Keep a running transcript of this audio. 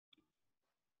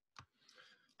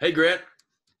Hey, Grant.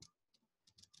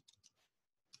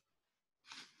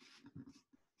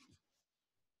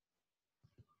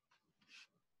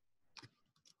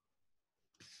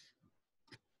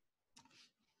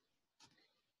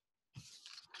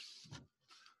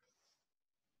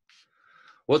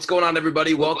 What's going on,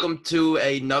 everybody? Welcome to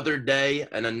another day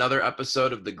and another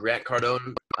episode of the Grant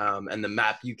Cardone and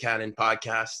the Buchanan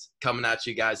podcast coming at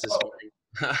you guys this morning.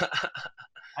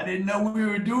 I didn't know we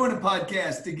were doing a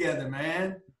podcast together,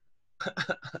 man.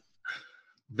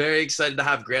 Very excited to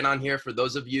have Grant on here. For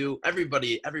those of you,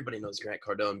 everybody knows Grant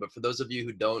Cardone, but for those of you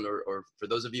who don't, or for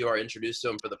those of you who are introduced to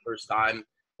him for the first time,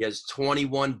 he has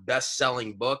 21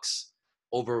 best-selling books,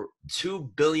 over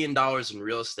 $2 billion in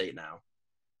real estate now.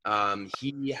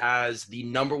 He has the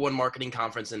 #1 marketing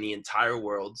conference in the entire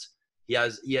world. He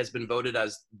has been voted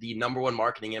as the #1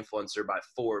 marketing influencer by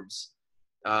Forbes.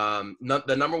 The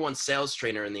 #1 sales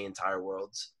trainer in the entire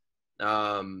world.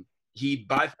 He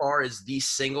by far is the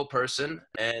single person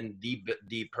and the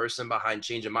person behind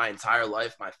changing my entire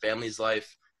life, my family's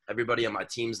life, everybody on my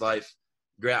team's life.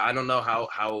 Grant, I don't know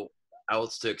how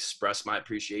else to express my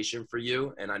appreciation for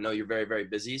you, and I know you're very, very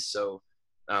busy, so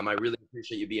I really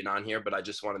appreciate you being on here, but I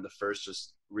just wanted to first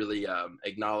just really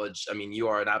acknowledge, you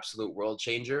are an absolute world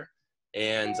changer,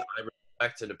 and I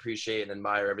respect and appreciate and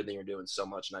admire everything you're doing so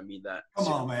much, and I mean that. Come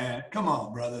on, man. Come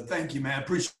on, brother. Thank you, man.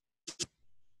 Appreciate it.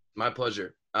 My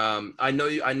pleasure. I know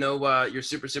you're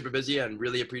super, super busy and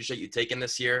really appreciate you taking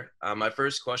this here. My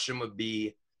first question would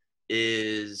be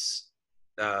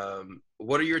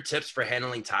what are your tips for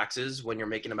handling taxes when you're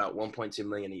making about $1.2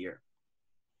 million a year?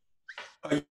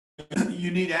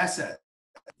 You need assets.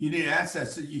 You need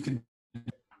assets that you can.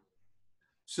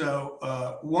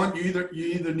 So one, you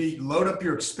either need to load up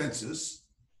your expenses.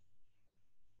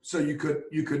 So you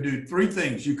could do three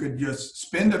things. You could just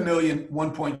spend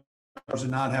 $1.2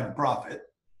 and not have a profit.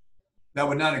 That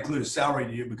would not include a salary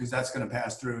to you because that's going to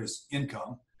pass through as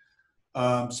income.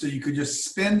 So you could just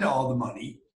spend all the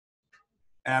money,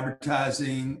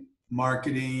 advertising,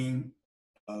 marketing,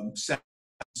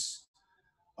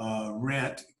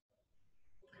 rent,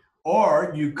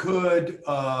 or you could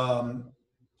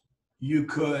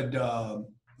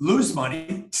lose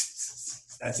money.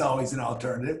 That's always an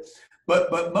alternative.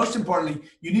 But most importantly,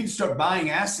 you need to start buying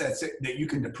assets that you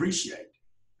can depreciate.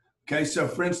 Okay, so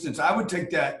for instance, I would take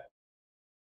that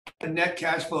net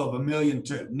cash flow of $1.2 million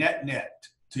net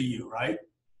to you, right?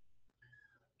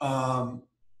 To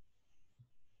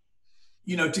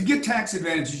get tax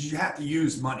advantages, you have to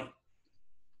use money.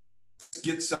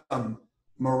 Get some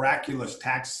miraculous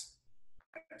tax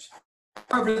advantage.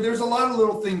 However, there's a lot of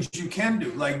little things you can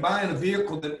do, like buying a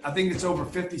vehicle that I think it's over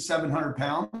 5,700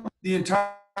 pounds. The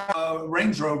entire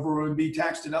Range Rover would be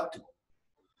tax deductible.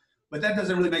 But that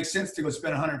doesn't really make sense to go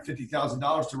spend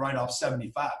 $150,000 to write off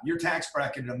 75. Your tax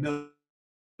bracket $1 million,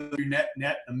 your net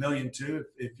 $1.2 million.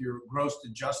 If your gross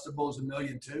adjustable is $1.2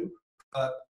 million,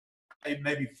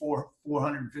 maybe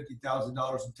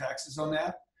 $450,000 in taxes on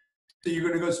that. So you're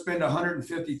going to go spend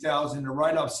 $150,000 to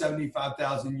write off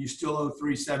 $75,000. You still owe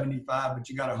 $375, but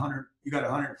you got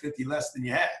 $150 less than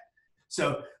you had.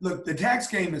 So look, the tax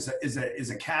game is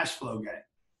a cash flow game.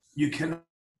 You cannot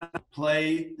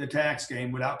play the tax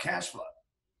game without cash flow.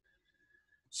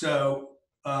 So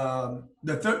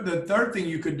the third thing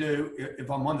you could do, if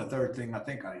I'm on the third thing, I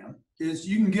think I am, is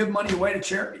you can give money away to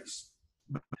charities.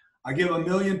 I give $1.2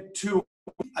 million.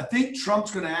 I think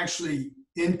Trump's going to actually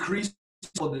increase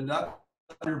the deduct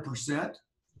 100%.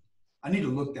 I need to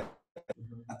look that.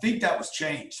 I think that was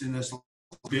changed in this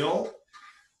bill.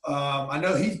 I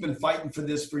know he's been fighting for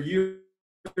this for years.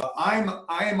 I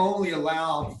am only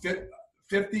allowed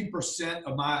 50%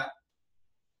 of my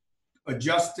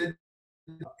adjusted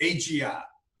AGI,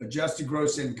 adjusted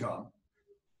gross income,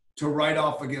 to write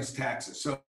off against taxes.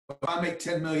 So if I make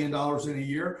 $10 million in a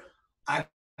year, I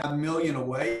have $1 million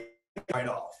away, write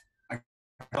off. I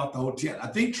got the whole 10. I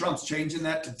think Trump's changing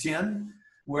that to 10,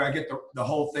 where I get the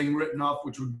whole thing written off,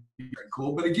 which would be very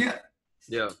cool. But again,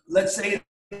 let's say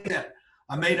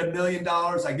I made $1 million,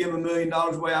 I give $1 million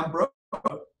away, I'm broke.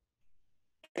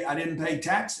 I didn't pay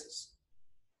taxes.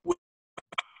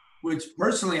 Which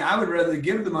personally, I would rather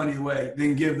give the money away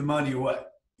than give the money away.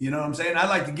 You know what I'm saying? I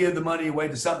like to give the money away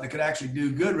to something that could actually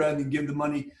do good rather than give the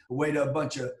money away to a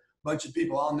bunch of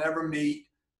people I'll never meet.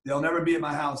 They'll never be at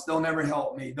my house. They'll never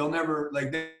help me. They'll never,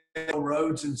 they have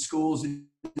roads and schools and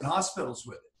hospitals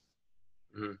with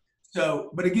it. Mm-hmm. So,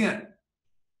 but again,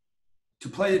 to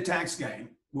play the tax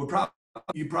game,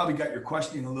 you probably got your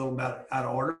questioning a little bit out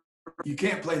of order. You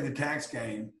can't play the tax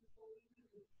game.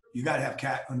 You got to have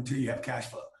cash until you have cash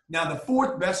flow. Now, the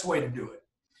fourth best way to do it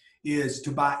is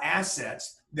to buy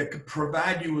assets that could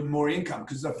provide you with more income.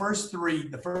 Because the first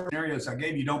scenarios I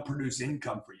gave you don't produce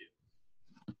income for you.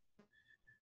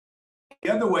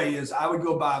 The other way is I would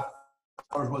go buy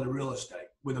worth of real estate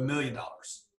with $1 million.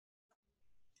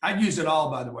 I'd use it all,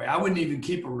 by the way. I wouldn't even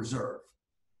keep a reserve.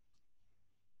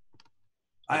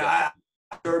 I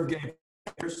reserve game.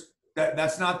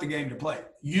 That's not the game to play.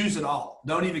 Use it all.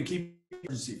 Don't even keep an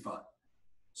emergency fund.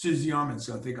 Susie Armin's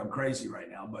going to think I'm crazy right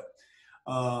now, but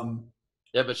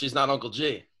yeah, but she's not Uncle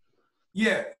G.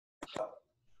 Yeah.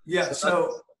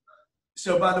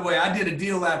 So by the way, I did a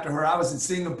deal after her. I was in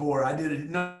Singapore. I did a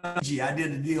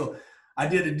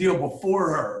deal before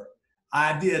her.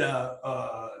 I did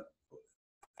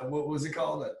what was it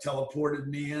called? A teleported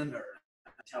me in or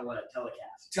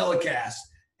telecast.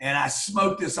 And I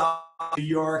smoked this off in New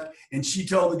York, and she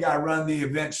told the guy running the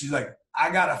event, she's like,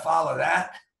 I got to follow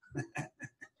that.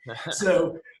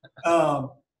 So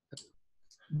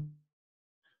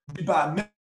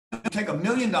take $1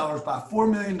 million, buy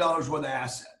 $4 million worth of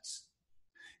assets.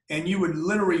 And you would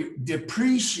literally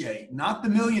depreciate, not the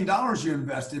 $1 million you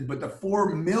invested, but the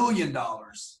 $4 million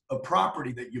of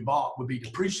property that you bought would be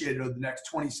depreciated over the next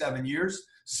 27 years,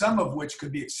 some of which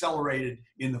could be accelerated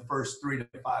in the first 3 to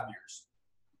 5 years.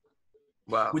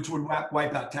 Wow. Which would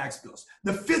wipe out tax bills.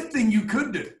 The fifth thing you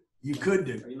could do,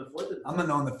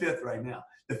 I'm on the fifth right now.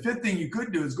 The fifth thing you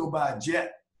could do is go buy a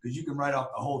jet, because you can write off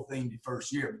the whole thing the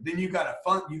first year. But then you got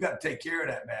to take care of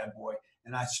that bad boy.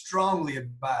 And I strongly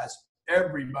advise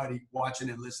everybody watching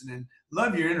and listening.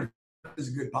 Love your interview. This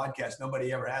is a good podcast.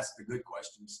 Nobody ever asked the good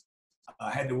questions.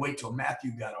 I had to wait till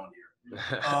Matthew got on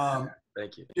here.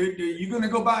 Thank you. You're going to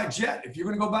go buy a jet. If you're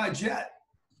going to go buy a jet,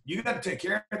 you got to take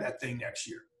care of that thing next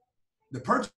year. The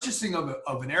purchasing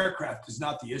of an aircraft is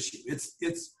not the issue.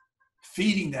 It's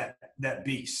feeding that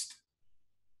beast,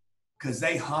 because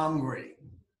they hungry.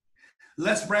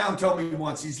 Les Brown told me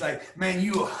once, he's like, man,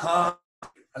 you hungry.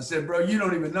 I said, bro, you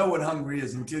don't even know what hungry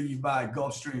is until you buy a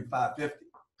Gulfstream 550.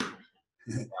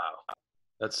 Wow.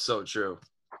 That's so true.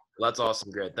 Well, that's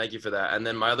awesome, Grant. Thank you for that. And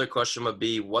then my other question would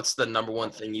be, what's the number one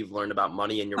thing you've learned about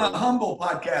money in your relationship? Humble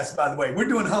podcast, by the way. We're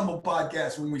doing humble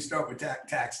podcasts when we start with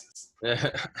taxes.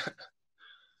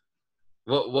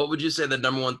 What would you say the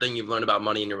number one thing you've learned about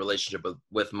money in your relationship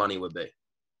with money would be?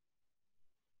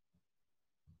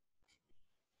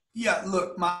 Yeah,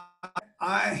 look,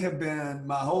 I have been,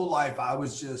 my whole life, I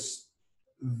was just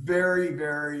very,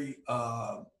 very,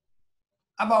 I've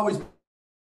always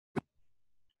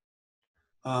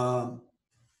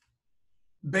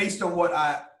based on what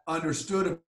I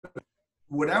understood,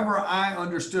 whatever I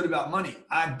understood about money,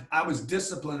 I was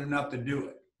disciplined enough to do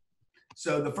it.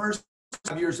 So the first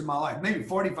 5 years of my life, maybe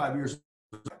 45 years,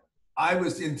 I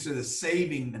was into the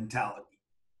saving mentality,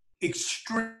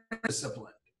 extreme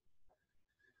discipline.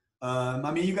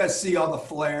 I mean, you guys see all the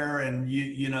flair, and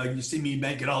you see me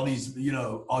making all these,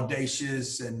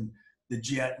 audacious and the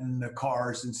jet and the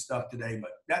cars and stuff today,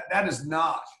 but that is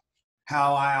not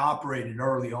how I operated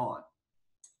early on,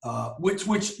 which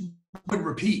would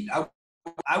repeat.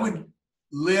 I would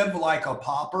live like a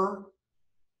pauper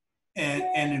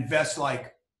and invest like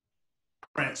a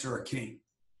prince or a king.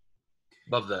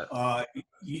 Love that.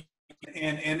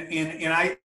 And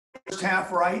I was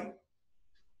half right,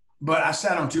 but I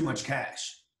sat on too much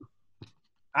cash.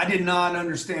 I did not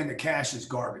understand that cash is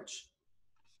garbage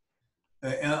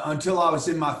until I was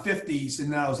in my 50s.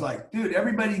 And I was like, dude,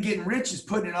 everybody getting rich is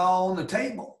putting it all on the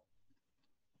table.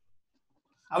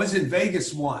 I was in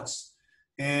Vegas once,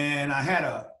 and I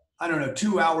had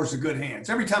 2 hours of good hands.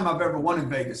 Every time I've ever won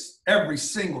in Vegas, every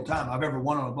single time I've ever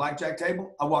won on a blackjack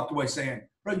table, I walked away saying,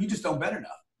 bro, you just don't bet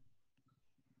enough.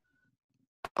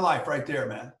 My life right there,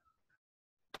 man.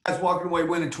 I was walking away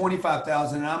winning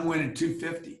 $25,000, and I'm winning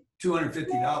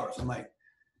 $250. I'm like,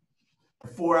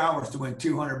 4 hours to win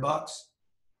 $200.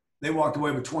 They walked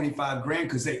away with 25 grand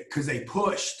because they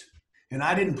pushed, and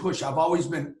I didn't push. I've always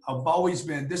been.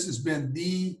 This has been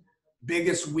the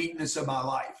biggest weakness of my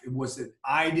life. It was that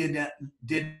I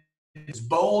did as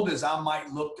bold as I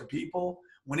might look to people.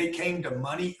 When it came to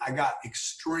money, I got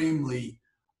extremely.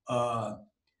 I'm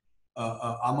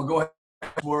gonna go ahead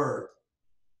with the word,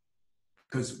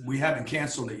 because we haven't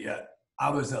canceled it yet.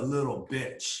 I was a little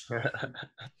bitch.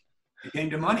 It came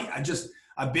to money. I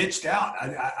bitched out.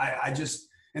 I just,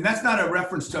 and that's not a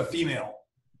reference to a female.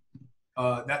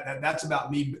 That's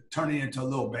about me turning into a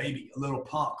little baby, a little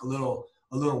punk, a little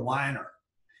whiner.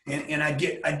 And I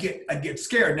get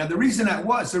scared. Now, the reason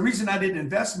I didn't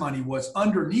invest money was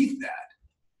underneath that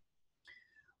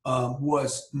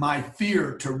was my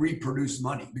fear to reproduce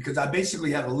money, because I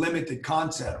basically had a limited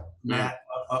concept, Matt,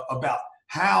 about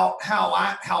how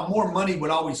more money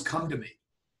would always come to me.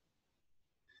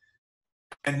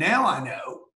 And now I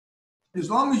know, as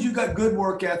long as you got good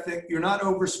work ethic, you're not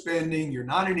overspending, you're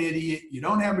not an idiot, you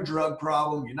don't have a drug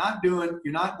problem, you're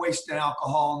not wasting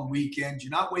alcohol on the weekends,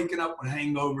 you're not waking up with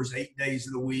hangovers 8 days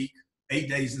of the week, 8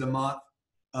 days of the month.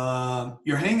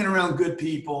 You're hanging around good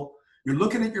people. You're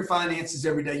looking at your finances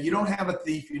every day. You don't have a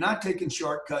thief. You're not taking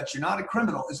shortcuts. You're not a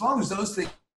criminal. As long as those things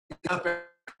up,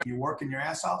 you're working your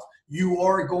ass off, you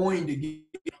are going to get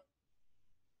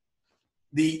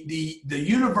the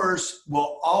universe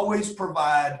will always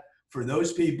provide for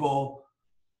those people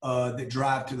that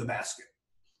drive to the basket.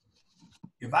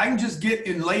 If I can just get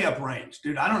in layup range,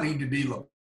 dude, I don't need to be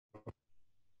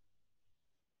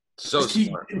so just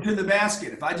keep into the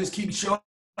basket. If I just keep showing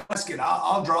the basket,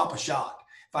 I'll drop a shot.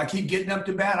 If I keep getting up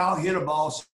to bat, I'll hit a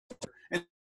ball. And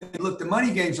look, the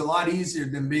money game's a lot easier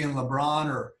than being LeBron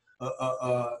or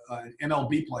an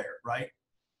MLB player, right?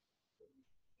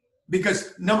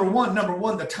 Because number one,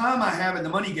 the time I have in the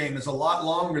money game is a lot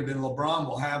longer than LeBron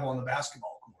will have on the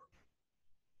basketball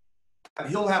court.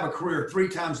 He'll have a career 3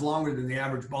 times longer than the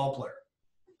average ball player.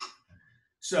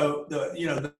 So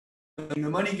the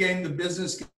money game, the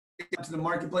business game, to the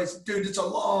marketplace, dude, it's a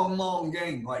long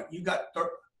game. Like you got,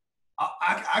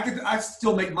 I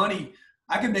still make money.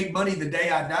 I could make money the day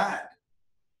I died.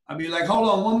 I'd be like, hold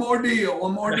on, one more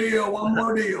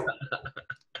deal.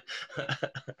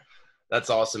 That's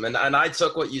awesome. And I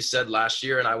took what you said last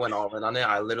year and I went all in on it.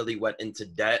 I literally went into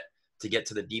debt to get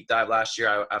to the deep dive last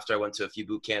year. After I went to a few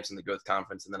boot camps and the growth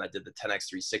conference, and then I did the 10X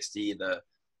 360,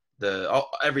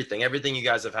 everything you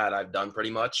guys have had, I've done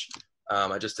pretty much.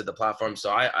 I just did the platform.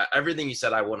 So everything you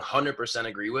said, I 100%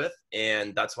 agree with.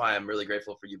 And that's why I'm really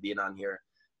grateful for you being on here.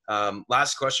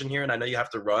 Last question here, and I know you have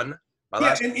to run.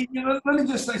 Let me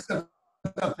just say something,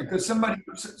 because somebody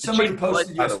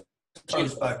posted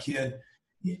yesterday by a kid.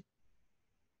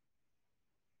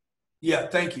 Yeah,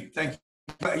 thank you.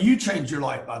 You changed your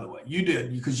life, by the way. You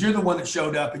did, because you're the one that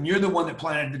showed up, and you're the one that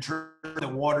planted the tree,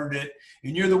 that watered it,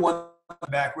 and you're the one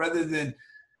back, rather than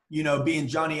being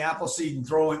Johnny Appleseed and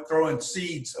throwing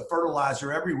seeds of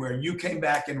fertilizer everywhere. You came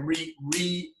back and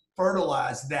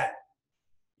re-fertilized that.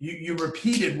 You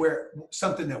repeated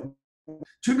something that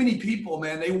too many people,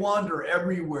 man, they wander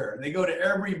everywhere. They go to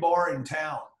every bar in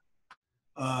town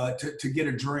to get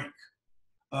a drink.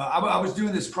 I was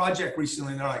doing this project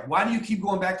recently, and they're like, why do you keep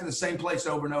going back to the same place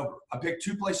over and over? I picked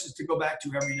 2 places to go back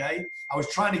to every day. I was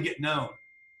trying to get known.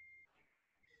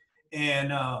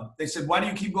 And they said, why do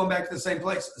you keep going back to the same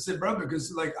place? I said, bro,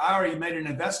 because like I already made an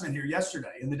investment here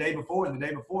yesterday and the day before and the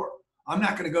day before. I'm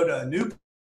not going to go to a new.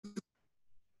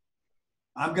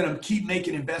 I'm going to keep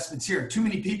making investments here. Too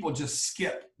many people just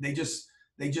skip. They just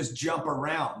jump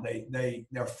around.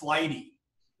 They're flighty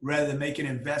rather than making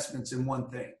investments in one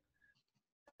thing.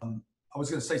 I was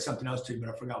going to say something else too, but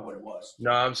I forgot what it was.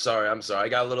 No, I'm sorry. I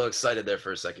got a little excited there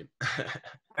for a second.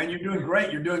 And you're doing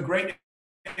great.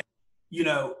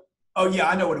 Oh yeah,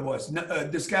 I know what it was.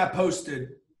 This guy posted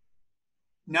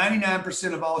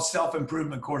 99% of all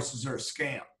self-improvement courses are a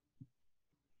scam.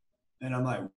 And I'm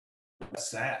like, that's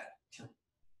sad.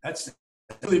 I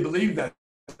really believe that.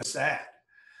 That's sad.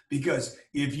 Because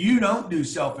if you don't do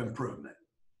self-improvement,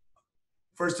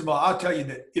 first of all, I'll tell you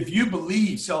that if you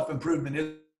believe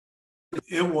self-improvement,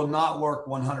 it will not work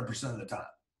 100% of the time.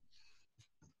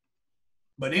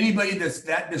 But anybody that's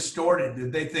that distorted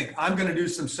that they think, I'm going to do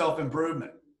some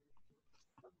self-improvement.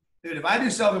 Dude, if I do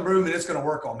self-improvement, it's going to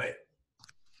work on me.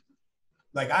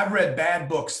 Like, I've read bad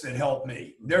books that help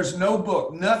me. There's no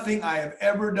book, nothing I have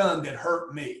ever done that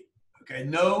hurt me. Okay,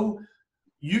 no,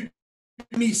 you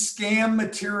give me scam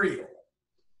material.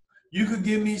 You could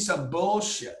give me some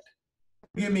bullshit.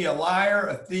 Give me a liar,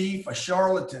 a thief, a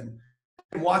charlatan.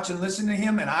 Watch and listen to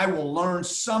him, and I will learn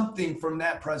something from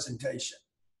that presentation.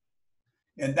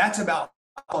 And that's about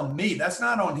on me. That's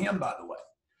not on him, by the way.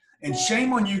 And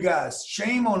shame on you guys.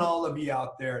 Shame on all of you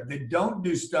out there that don't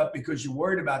do stuff because you're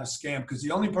worried about a scam, because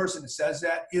the only person that says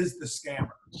that is the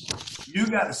scammer. You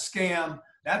got a scam.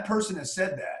 That person that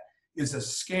said that is a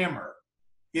scammer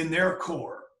in their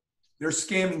core. They're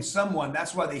scamming someone.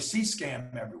 That's why they see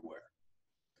scam everywhere.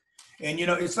 And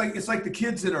it's like the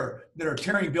kids that are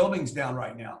tearing buildings down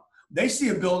right now. They see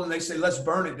a building, they say, let's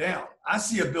burn it down. I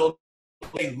see a building,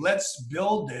 hey, let's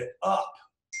build it up,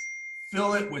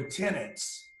 fill it with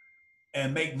tenants,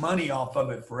 and make money off of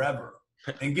it forever,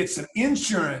 and get some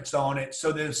insurance on it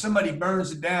so that if somebody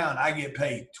burns it down, I get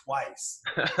paid twice,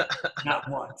 not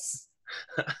once.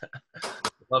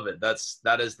 Love it.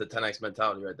 That is the 10X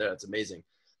mentality right there. That's amazing.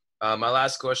 My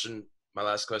last question,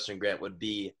 Grant, would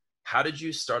be, how did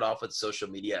you start off with social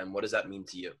media, and what does that mean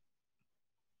to you?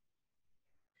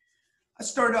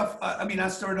 I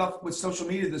started off with social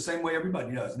media the same way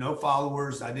everybody does. No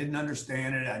followers. I didn't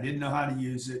understand it. I didn't know how to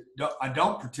use it. I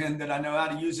don't pretend that I know how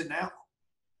to use it now.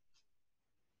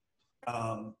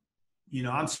 I'm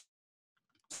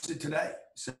today.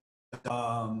 So,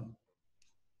 I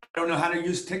don't know how to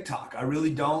use TikTok. I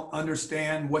really don't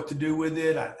understand what to do with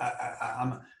it.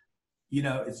 I'm,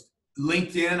 it's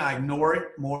LinkedIn. I ignore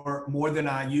it more than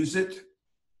I use it,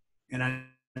 and I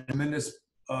have tremendous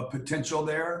potential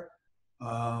there.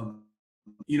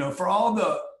 For all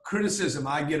the criticism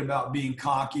I get about being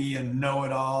cocky and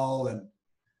know-it-all, and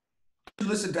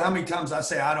listen to how many times I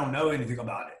say I don't know anything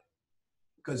about it,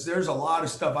 because there's a lot of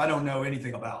stuff I don't know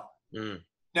anything about.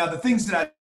 Now, the things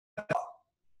that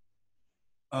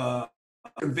I'm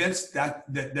convinced that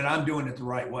I'm doing it the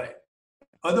right way.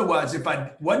 Otherwise, if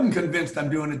I wasn't convinced I'm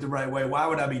doing it the right way, why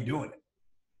would I be doing it?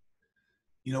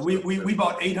 We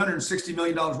bought $860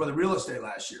 million worth of real estate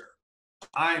last year.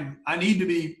 I need to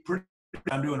be pretty sure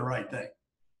I'm doing the right thing.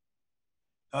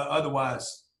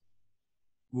 Otherwise,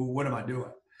 well, what am I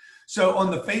doing? So on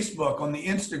the Facebook, on the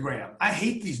Instagram, I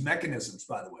hate these mechanisms,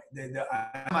 by the way.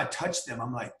 I touch them.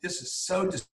 I'm like, this is so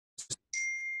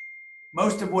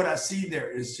most of what I see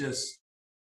there is just,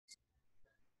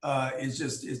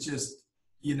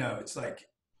 it's like,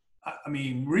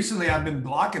 recently I've been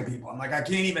blocking people. I'm like, I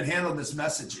can't even handle this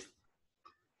messaging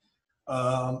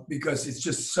because it's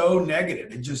just so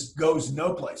negative. It just goes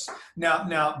no place.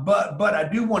 But I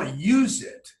do want to use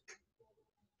it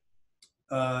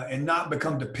and not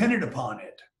become dependent upon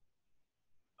it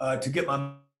to get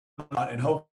my and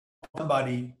hope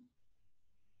somebody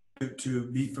to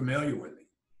be familiar with me.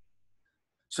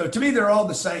 So to me, they're all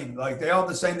the same. Like they're all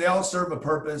the same. They all serve a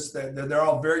purpose. They're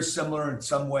all very similar in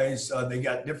some ways. They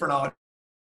got different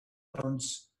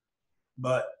audience,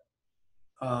 but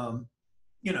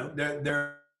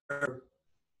they're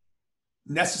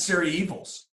necessary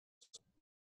evils.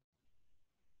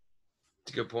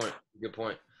 It's a good point. Good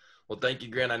point. Well, thank you,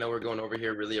 Grant. I know we're going over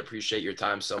here. Really appreciate your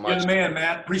time so much. You're the man,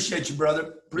 Matt. Appreciate you,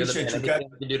 brother. Appreciate you. Anything I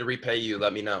can do to repay you,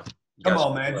 let me know. Come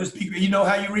on, man. Just you know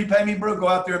how you repay me, bro? Go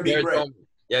out there and be great.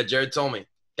 Yeah, Jared told me.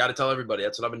 Got to tell everybody.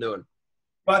 That's what I've been doing.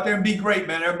 Go out there and be great,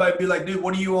 man. Everybody be like, dude,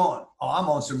 what are you on? Oh, I'm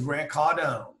on some Grant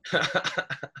Cardone.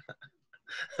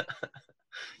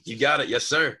 You got it. Yes,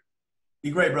 sir.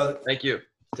 Be great, brother. Thank you.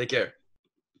 Take care.